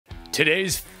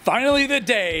Today's finally the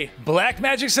day. Black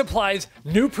Magic Supply's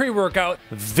new pre-workout,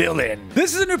 Villain.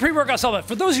 This is a new pre-workout supplement.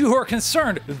 For those of you who are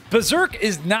concerned, Berserk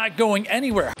is not going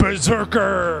anywhere.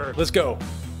 Berserker! Let's go.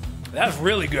 That's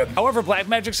really good. However, Black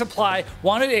Magic Supply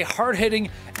wanted a hard-hitting,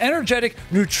 energetic,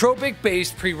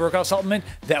 nootropic-based pre-workout supplement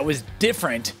that was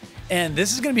different. And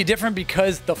this is going to be different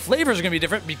because the flavors are going to be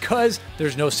different because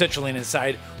there's no citrulline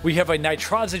inside. We have a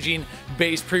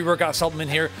nitrosamine-based pre-workout supplement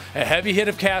here, a heavy hit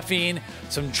of caffeine,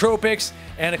 some nootropics,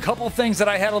 and a couple of things that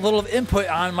I had a little input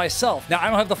on myself. Now, I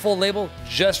don't have the full label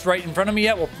just right in front of me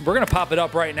yet. Well, we're going to pop it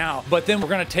up right now, but then we're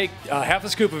going to take half a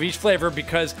scoop of each flavor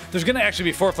because there's going to actually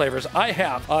be 4 flavors. I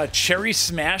have Cherry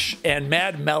Smash and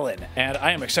Mad Melon, and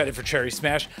I am excited for Cherry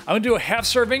Smash. I'm going to do a half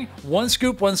serving, 1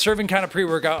 scoop, 1 serving kind of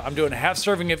pre-workout. I'm doing a half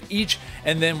serving of each,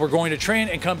 and then we're going to train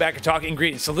and come back and talk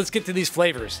ingredients. So let's get to these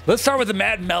flavors. Let's start with the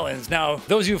Mad Melons. Now,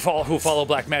 those of you who follow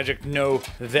Black Magic know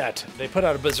that they put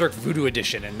out a Berserk Voodoo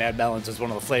Edition, and Mad Melons is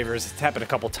one of the flavors. It's happened a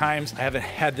couple times. I haven't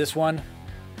had this one.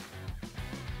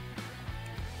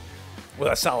 Well,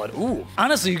 that's solid. Ooh.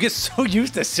 Honestly, you get so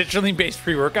used to citrulline-based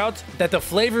pre-workouts that the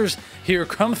flavors here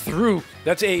come through.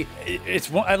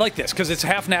 I like this because it's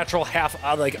half natural, half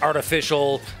like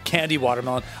artificial candy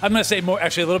watermelon. I'm gonna say more,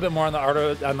 actually a little bit more on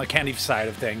the candy side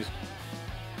of things.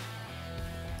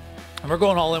 And we're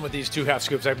going all in with these 2 half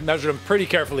scoops. I measured them pretty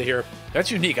carefully here. That's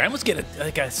unique. I almost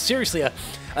get seriously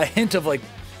a hint of like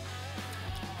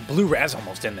blue raz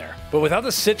almost in there, but without the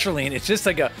citrulline, it's just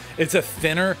like it's a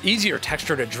thinner, easier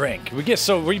texture to drink. We've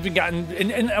gotten,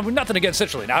 and nothing against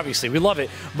citrulline, obviously, we love it,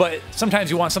 but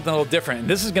sometimes you want something a little different, and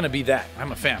this is going to be that.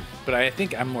 I'm a fan, but I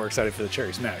think I'm more excited for the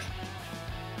Cherry Smash.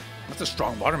 That's a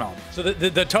strong watermelon. So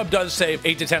the tub does say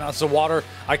 8 to 10 ounces of water.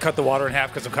 I cut the water in half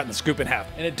because I'm cutting the scoop in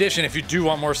half. In addition, if you do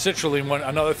want more citrulline,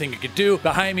 another thing you could do,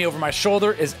 behind me over my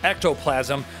shoulder is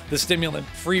Ectoplasm, the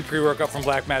stimulant-free pre-workout from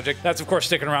Black Magic. That's, of course,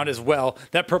 sticking around as well.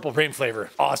 That Purple Rain flavor,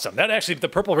 awesome. That actually, the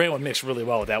Purple Rain one mixed really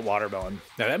well with that watermelon.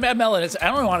 Now, that Mad Melon, I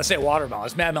don't even want to say watermelon,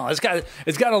 it's Mad Melon. It's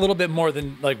got a little bit more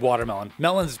than like watermelon.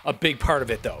 Melon's a big part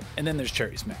of it, though. And then there's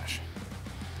Cherry Smash.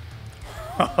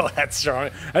 Oh, that's strong.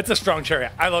 That's a strong cherry.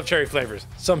 I love cherry flavors.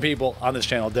 Some people on this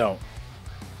channel don't.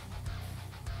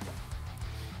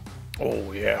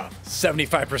 Oh, yeah.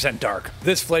 75% dark.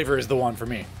 This flavor is the one for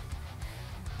me.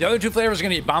 The other 2 flavors are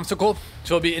going to be Bombsicle,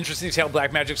 so it'll be interesting to see how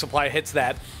Black Magic Supply hits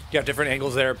that. You have different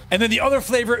angles there. And then the other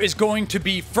flavor is going to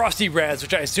be Frosty Raz,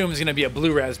 which I assume is going to be a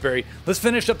blue raspberry. Let's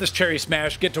finish up this Cherry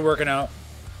Smash, get to working out.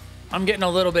 I'm getting a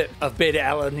little bit of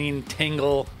beta-alanine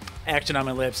tingle action on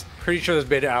my lips. Pretty sure there's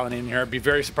beta-alanine in here. I'd be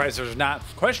very surprised if there's not.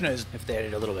 Question is if they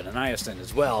added a little bit of niacin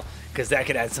as well, because that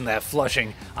could add some of that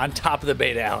flushing on top of the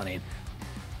beta-alanine.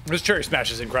 This Cherry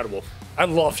Smash is incredible. I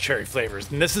love cherry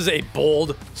flavors, and this is a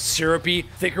bold, syrupy,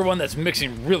 thicker one that's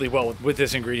mixing really well with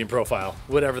this ingredient profile,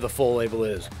 whatever the full label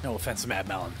is. No offense to Mad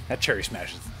Melon. That Cherry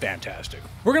Smash is fantastic.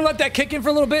 We're gonna let that kick in for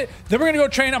a little bit, then we're gonna go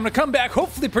train. I'm gonna come back,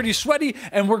 hopefully pretty sweaty,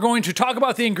 and we're going to talk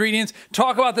about the ingredients,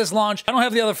 talk about this launch. I don't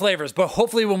have the other flavors, but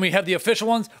hopefully when we have the official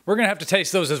ones, we're gonna have to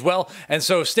taste those as well. And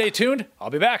so stay tuned, I'll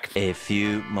be back. A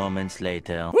few moments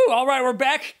later. Woo, all right, we're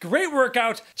back. Great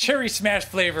workout, Cherry Smash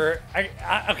flavor.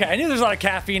 Okay, I knew there's a lot of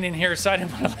caffeine in here, so I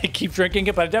didn't want to keep drinking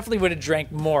it, but I definitely would have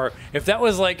drank more. If that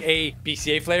was like a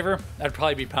BCA flavor, I'd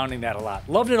probably be pounding that a lot.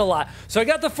 Loved it a lot. So I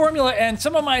got the formula, and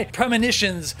some of my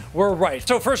premonitions were right.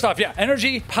 So first off, yeah,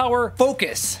 energy, power,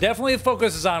 focus. Definitely the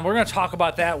focus is on. We're going to talk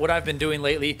about that, what I've been doing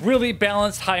lately. Really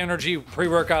balanced, high energy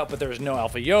pre-workout, but there's no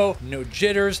alpha yo, no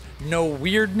jitters, no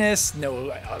weirdness,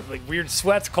 no like weird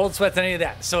sweats, cold sweats, any of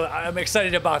that. So I'm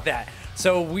excited about that.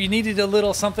 So we needed a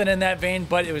little something in that vein,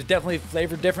 but it was definitely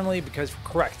flavored differently because,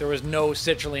 correct, there was no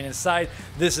citrulline inside.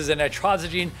 This is a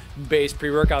nitrosamine-based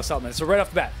pre-workout supplement. So right off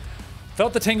the bat,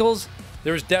 felt the tingles.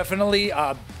 There was definitely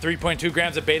 3.2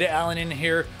 grams of beta-alanine in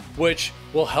here, which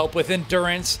will help with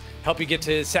endurance, help you get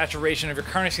to saturation of your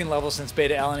carnosine levels since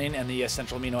beta-alanine and the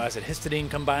essential amino acid histidine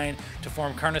combine to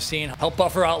form carnosine, help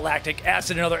buffer out lactic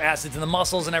acid and other acids in the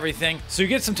muscles and everything. So you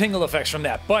get some tingle effects from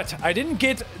that. But I didn't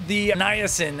get the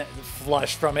niacin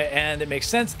flush from it, and it makes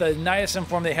sense. The niacin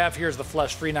form they have here is the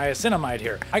flush-free niacinamide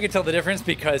here. I can tell the difference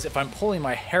because if I'm pulling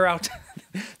my hair out,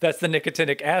 that's the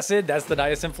nicotinic acid, that's the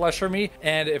niacin flush for me.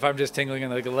 And if I'm just tingling in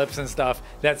the lips and stuff,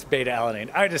 that's beta-alanine.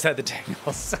 I just had the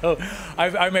tingles, so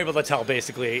I'm able to tell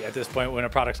basically at this point when a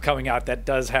product's coming out that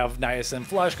does have niacin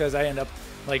flush, because I end up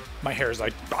like, my hair is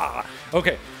like, ah.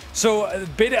 Okay, so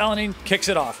beta-alanine kicks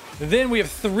it off. Then we have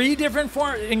 3 different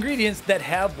ingredients that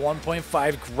have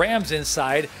 1.5 grams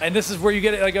inside, and this is where you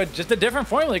get like just a different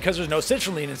formula because there's no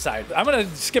citrulline inside. I'm gonna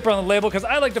skip around the label because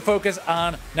I like to focus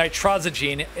on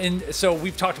nitrosogene, and so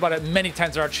we've talked about it many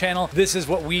times on our channel. This is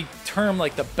what we term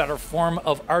like the better form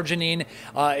of arginine.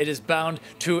 It is bound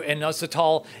to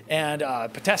inositol and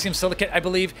potassium silicate, I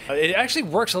believe. It actually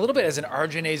works a little bit as an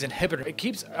arginase inhibitor. It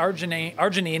keeps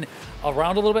arginine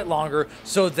around a little bit longer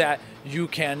so that you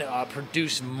can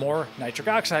produce more nitric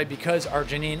oxide, because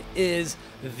arginine is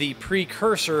the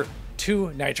precursor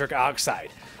to nitric oxide.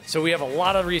 So we have a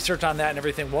lot of research on that and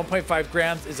everything. 1.5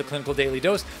 grams is a clinical daily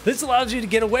dose. This allows you to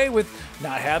get away with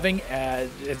not having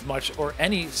as much or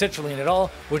any citrulline at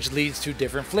all, which leads to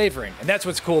different flavoring. And that's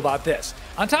what's cool about this.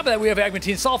 On top of that, we have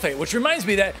agmatine sulfate, which reminds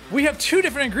me that we have 2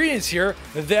 different ingredients here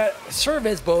that serve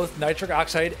as both nitric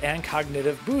oxide and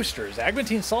cognitive boosters.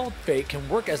 Agmatine sulfate can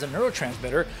work as a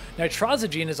neurotransmitter.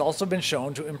 Nitrosogene has also been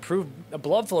shown to improve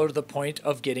blood flow to the point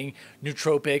of getting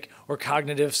nootropic or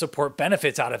cognitive support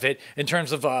benefits out of it in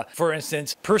terms of, for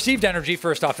instance, perceived energy.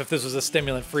 First off, if this was a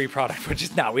stimulant-free product, which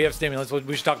is not, we have stimulants,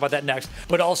 we should talk about that next,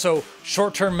 but also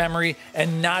short-term memory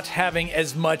and not having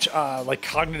as much like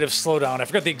cognitive slowdown. I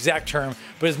forgot the exact term,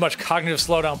 but as much cognitive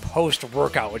slowdown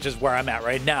post-workout, which is where I'm at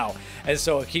right now. And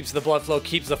so it keeps the blood flow,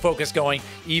 keeps the focus going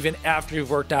even after you've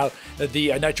worked out.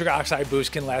 The nitric oxide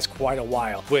boost can last quite a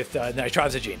while with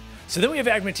nitrosogene. So then we have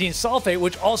agmatine sulfate,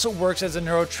 which also works as a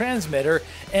neurotransmitter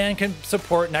and can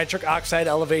support nitric oxide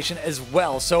elevation as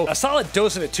well. So a solid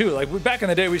dose of it too. Like back in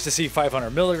the day, we used to see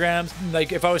 500 milligrams.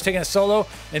 Like if I was taking a solo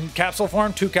in capsule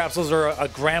form, 2 capsules or a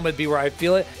gram would be where I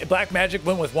feel it. Black Magic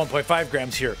went with 1.5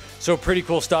 grams here. So pretty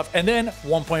cool stuff. And then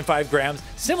 1.5 grams.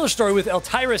 Similar story with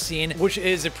L-tyrosine, which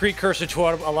is a precursor to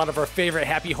a lot of our favorite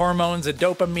happy hormones, the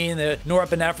dopamine, the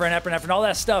norepinephrine, epinephrine, all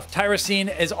that stuff.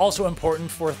 Tyrosine is also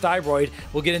important for thyroid.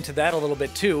 We'll get into that a little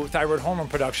bit too, thyroid hormone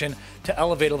production, to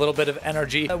elevate a little bit of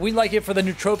energy. We like it for the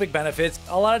nootropic benefits.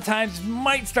 A lot of times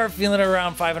might start feeling it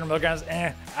around 500 milligrams.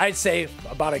 I'd say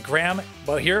about a gram,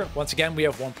 but here, once again, we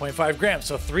have 1.5 grams.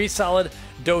 So 3 solid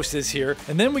doses here.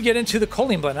 And then we get into the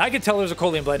choline blend. I could tell there's a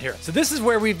choline blend here. So this is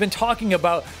where we've been talking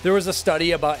about, there was a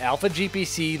study about alpha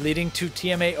GPC leading to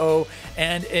TMAO,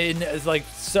 and in like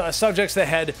subjects that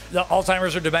had the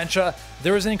Alzheimer's or dementia,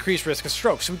 there was an increased risk of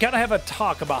stroke. So we gotta have a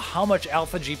talk about how much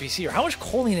alpha GPC or how much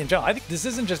choline in general. I think this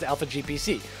isn't just alpha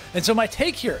GPC. And so my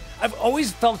take here, I've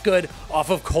always felt good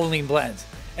off of choline blends.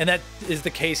 And that is the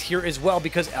case here as well,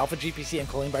 because alpha GPC and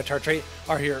choline bitartrate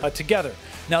are here together.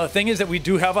 Now, the thing is that we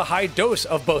do have a high dose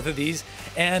of both of these.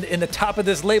 And in the top of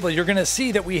this label, you're going to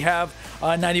see that we have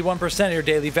 91% of your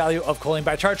daily value of choline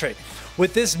bitartrate.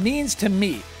 What this means to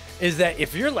me is that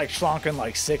if you're like schlonking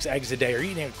like 6 eggs a day or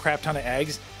eating a crap ton of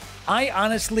eggs, I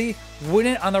honestly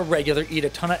wouldn't on the regular eat a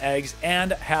ton of eggs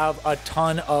and have a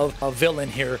ton of villain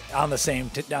here on the same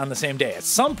day. At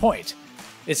some point,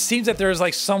 it seems that there's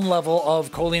like some level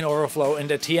of choline overflow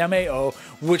into TMAO,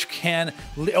 which can,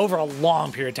 over a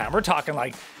long period of time, we're talking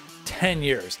like 10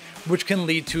 years, which can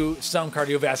lead to some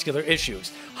cardiovascular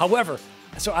issues. However,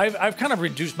 so I've kind of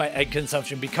reduced my egg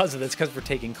consumption because of this, because we're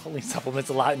taking choline supplements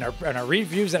a lot in our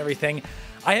reviews and everything.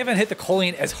 I haven't hit the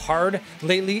choline as hard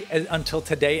lately until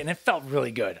today, and it felt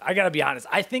really good. I gotta be honest,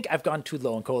 I think I've gone too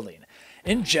low in choline.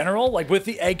 In general, like with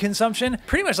the egg consumption,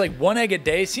 pretty much like 1 egg a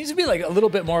day seems to be like a little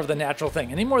bit more of the natural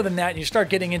thing. Any more than that, you start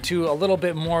getting into a little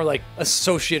bit more like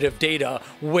associative data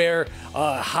where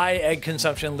high egg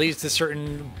consumption leads to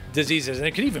certain diseases. And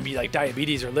it could even be like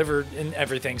diabetes or liver and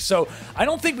everything. So I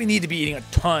don't think we need to be eating a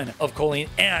ton of choline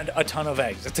and a ton of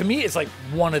eggs. To me, it's like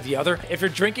one or the other. If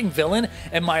you're drinking Villain,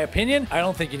 in my opinion, I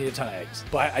don't think you need a ton of eggs.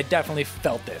 But I definitely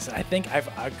felt this. And I think I've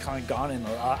kind of gone in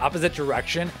the opposite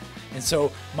direction. And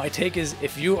so my take is,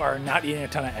 if you are not eating a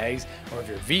ton of eggs, or if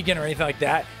you're vegan or anything like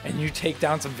that, and you take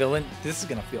down some Villain, this is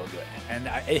gonna feel good. And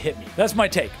it hit me. That's my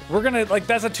take. We're gonna, like,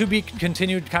 that's a to be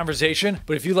continued conversation.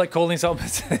 But if you like choline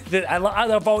supplements,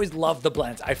 I've always loved the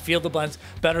blends. I feel the blends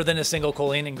better than a single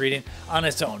choline ingredient on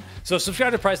its own. So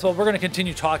subscribe to PricePlow. We're gonna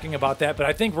continue talking about that, but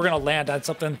I think we're gonna land on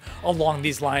something along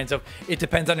these lines of, it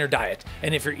depends on your diet.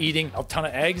 And if you're eating a ton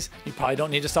of eggs, you probably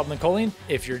don't need to supplement choline.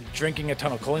 If you're drinking a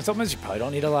ton of choline supplements, you probably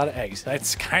don't need a lot of eggs.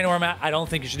 That's kind of where I'm at. I don't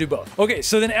think you should do both. Okay,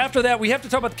 so then after that, we have to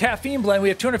talk about the caffeine blend. We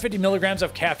have 250 milligrams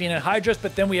of caffeine anhydrous,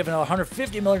 but then we have another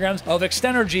 150 milligrams of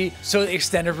Extenergy, so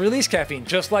extended release caffeine.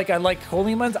 Just like I like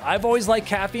choline blends, I've always liked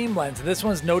caffeine blends, and this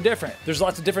one's no different. There's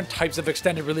lots of different types of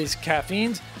extended release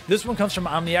caffeines. This one comes from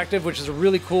OmniActive, which is a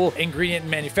really cool ingredient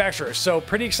manufacturer. So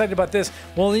pretty excited about this.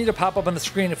 We'll need to pop up on the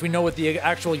screen if we know what the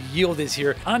actual yield is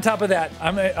here. On top of that,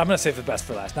 I'm gonna save the best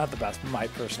for last, not the best, my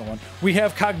personal one. We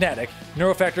have Cognetic,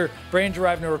 Neurofactor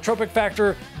brain-derived neurotropic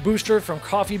factor booster from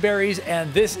coffee berries,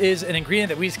 and this is an ingredient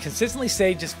that we consistently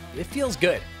say just, it feels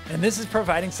good. And this is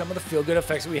providing some of the feel-good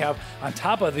effects that we have on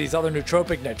top of these other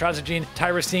nootropic, nitrosamine,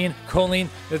 tyrosine, choline.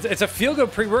 It's a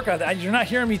feel-good pre-workout. You're not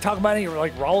hearing me talk about any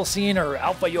like raucine or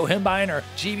alpha-yohimbine or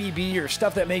GBB or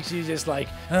stuff that makes you just like,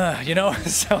 you know?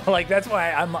 So like that's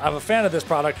why I'm a fan of this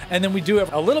product. And then we do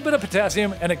have a little bit of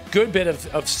potassium and a good bit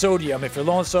of sodium. If you're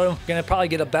low on sodium, you're gonna probably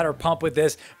get a better pump with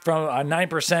this from a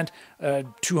 9%,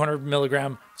 200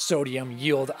 milligram sodium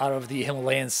yield out of the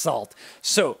Himalayan salt.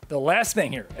 So the last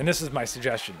thing here, and this is my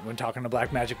suggestion when talking to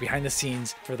Black Magic behind the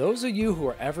scenes, for those of you who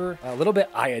are ever a little bit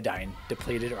iodine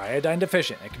depleted or iodine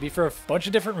deficient, it could be for a bunch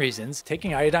of different reasons,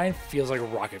 taking iodine feels like a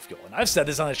rocket fuel. And I've said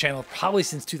this on the channel probably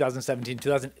since 2017,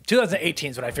 2018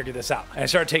 is when I figured this out. And I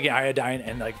started taking iodine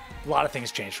and like a lot of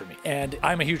things changed for me. And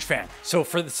I'm a huge fan. So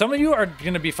for some of you are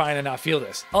gonna be fine and not feel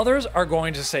this. Others are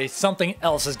going to say something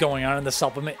else is going on in the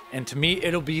supplement. And to me,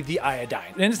 it'll be the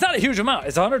iodine. And it's not a huge amount.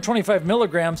 It's 125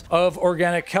 milligrams of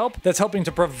organic kelp that's helping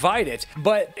to provide it.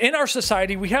 But in our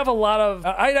society, we have a lot of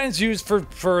iodine's used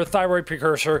for thyroid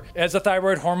precursor. As a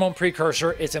thyroid hormone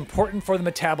precursor, it's important for the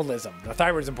metabolism. The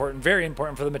thyroid is important, very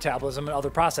important for the metabolism and other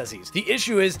processes. The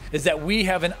issue is that we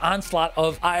have an onslaught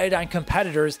of iodine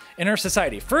competitors in our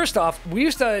society. First off, we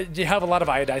used to have a lot of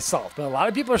iodized salt, but a lot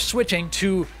of people are switching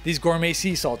to these gourmet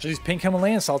sea salts, these pink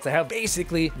Himalayan salts that have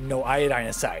basically no iodine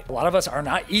inside. A lot of us are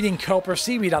not eating kelp or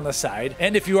seaweed on the side,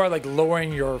 and if you are like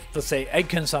lowering your, let's say, egg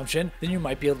consumption, then you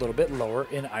might be a little bit lower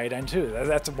in iodine too.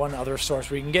 That's one other source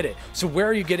where you can get it. So where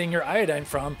are you getting your iodine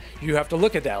from? You have to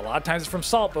look at that. A lot of times it's from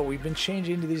salt, but we've been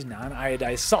changing to these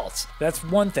non-iodized salts. That's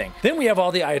one thing. Then we have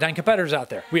all the iodine competitors out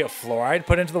there. We have fluoride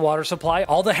put into the water supply.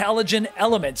 All the halogen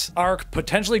elements are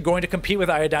potentially going to compete with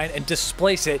iodine and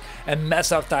displace it and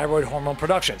mess up thyroid hormone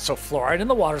production. So fluoride in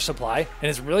the water supply, and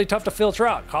it's really tough to filter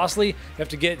out. Costly. You have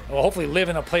to get, well, hopefully live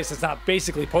in a place that's not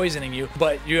basically poisoning you,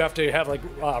 but you have to have like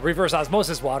reverse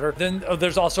osmosis water. Then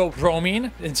there's also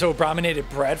bromine, and so brominated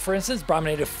bread, for instance,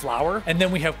 brominated flour, and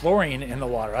then we have chlorine in the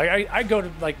water. I go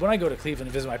to, like, when I go to Cleveland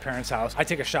to visit my parents' house, I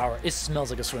take a shower. It smells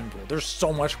like a swimming pool. There's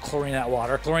so much chlorine in that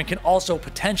water. Chlorine can also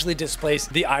potentially displace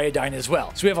the iodine as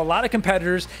well. So we have a lot of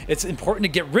competitors. It's important to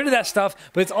get rid of that stuff,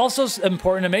 but it's also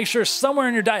important to make sure somewhere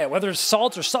in your diet, whether it's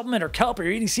salt or supplement or kelp or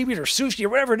you're eating seaweed or sushi or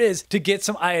whatever it is, to get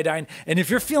some iodine. And if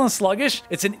you're feeling sluggish,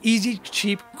 it's an easy,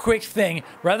 cheap, quick thing.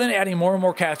 Rather than adding more and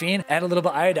more caffeine, add a little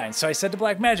bit of iodine. So I said to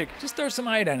Black Magic, just throw some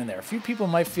iodine in there. A few people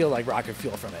might feel like rocket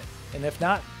fuel from it. And if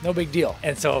not, no big deal.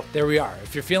 And so there we are.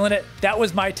 If you're feeling it, that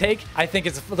was my take. I think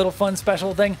it's a little fun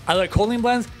special thing. I like choline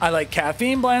blends. I like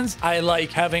caffeine blends. I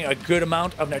like having a good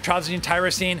amount of nitrosamine,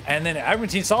 tyrosine, and then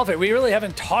agmatine sulfate. We really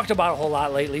haven't talked about a whole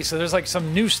lot lately. So there's like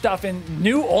some new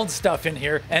old stuff in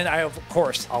here. And I, of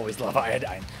course, always love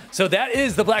iodine. So that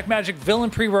is the Black Magic Villain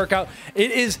pre-workout.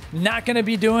 It is not going to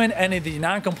be doing any of the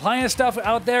non-compliant stuff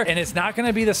out there, and it's not going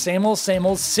to be the same old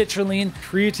citrulline,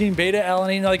 creatine,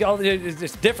 beta-alanine. Like,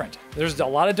 it's different. There's a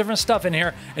lot of different stuff in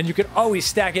here, and you can always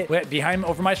stack it behind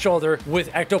over my shoulder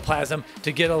with ectoplasm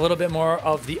to get a little bit more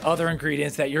of the other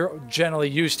ingredients that you're generally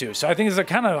used to. So I think it's a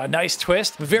kind of a nice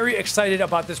twist. Very excited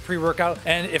about this pre-workout,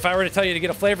 and if I were to tell you to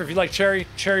get a flavor, if you like cherry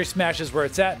smash is where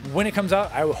it's at. When it comes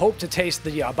out, I would hope to taste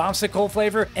the bombsicle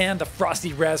flavor and the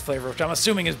frosty raz flavor, which I'm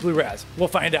assuming is blue raz. We'll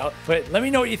find out. But let me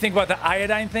know what you think about the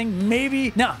iodine thing.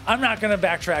 Maybe, no, I'm not gonna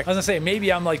backtrack. I was gonna say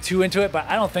maybe I'm like too into it, but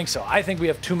I don't think so. I think we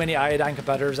have too many iodine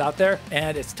competitors out there,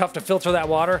 and it's tough to filter that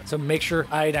water. So make sure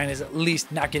iodine is at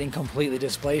least not getting completely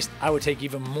displaced. I would take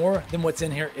even more than what's in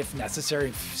here if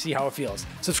necessary. See how it feels.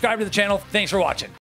 Subscribe to the channel. Thanks for watching.